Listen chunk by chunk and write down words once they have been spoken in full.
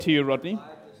To you, Rodney.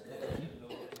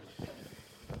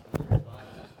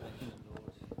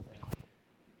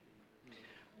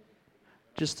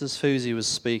 Just as Fuzi was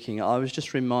speaking, I was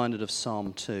just reminded of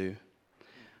Psalm 2.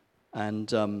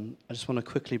 And I just want to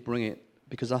quickly bring it,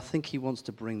 because I think he wants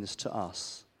to bring this to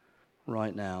us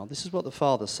right now. This is what the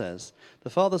Father says. The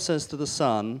Father says to the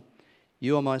Son,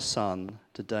 "You are my Son,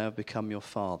 today I've become your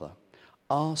Father.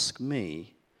 Ask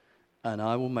me, and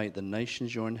I will make the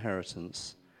nations your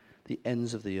inheritance, the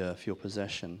ends of the earth your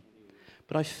possession."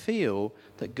 But I feel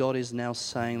that God is now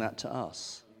saying that to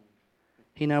us.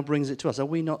 He now brings it to us. Are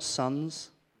we not sons?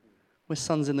 We're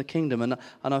sons in the kingdom. And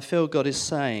I feel God is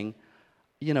saying,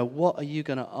 what are you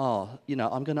going to ask?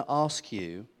 I'm going to ask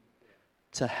you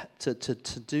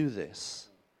to do this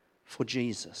for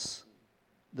Jesus.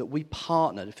 That we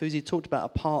partnered. Fuzi talked about a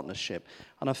partnership.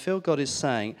 And I feel God is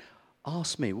saying,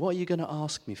 ask me. What are you going to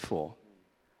ask me for?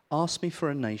 Ask me for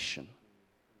a nation.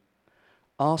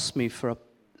 Ask me for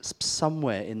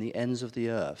somewhere in the ends of the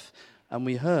earth. And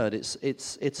we heard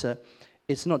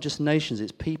it's not just nations,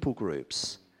 it's people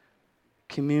groups,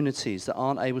 communities that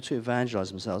aren't able to evangelize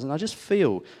themselves. And I just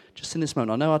feel, just in this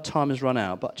moment, I know our time has run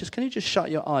out, but can you just shut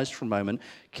your eyes for a moment?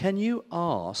 Can you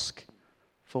ask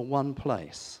for one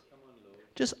place?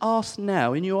 Just ask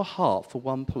now in your heart for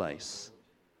one place.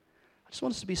 I just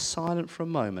want us to be silent for a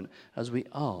moment as we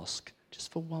ask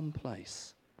just for one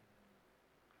place.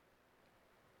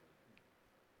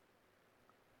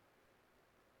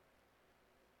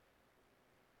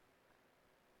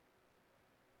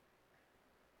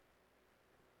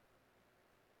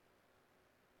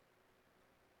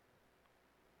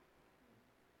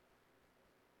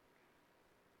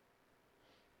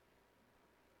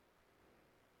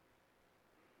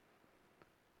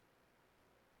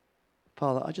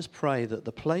 Father, I just pray that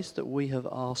the place that we have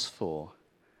asked for,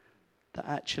 that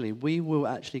actually we will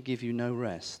actually give you no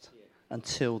rest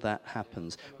until that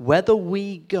happens. Whether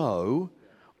we go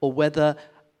or whether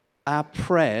our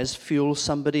prayers fuel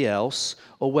somebody else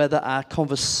or whether our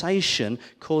conversation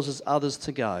causes others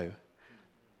to go.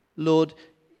 Lord,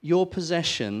 your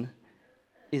possession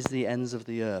is the ends of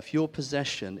the earth. Your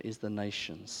possession is the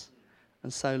nations.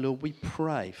 And so, Lord, we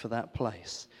pray for that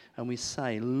place. And we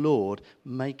say, Lord,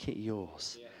 make it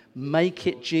yours. Make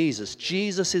it Jesus.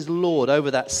 Jesus is Lord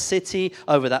over that city,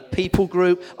 over that people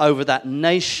group, over that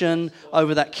nation,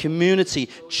 over that community.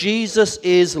 Jesus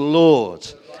is Lord.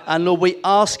 And Lord, we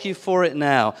ask you for it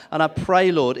now. And I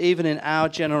pray, Lord, even in our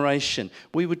generation,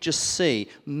 we would just see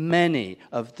many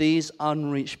of these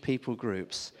unreached people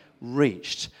groups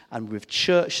reached and with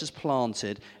churches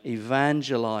planted,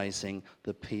 evangelizing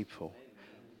the people.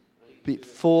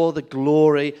 For the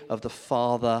glory of the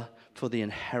Father, for the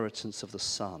inheritance of the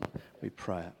Son, we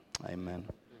pray it. Amen.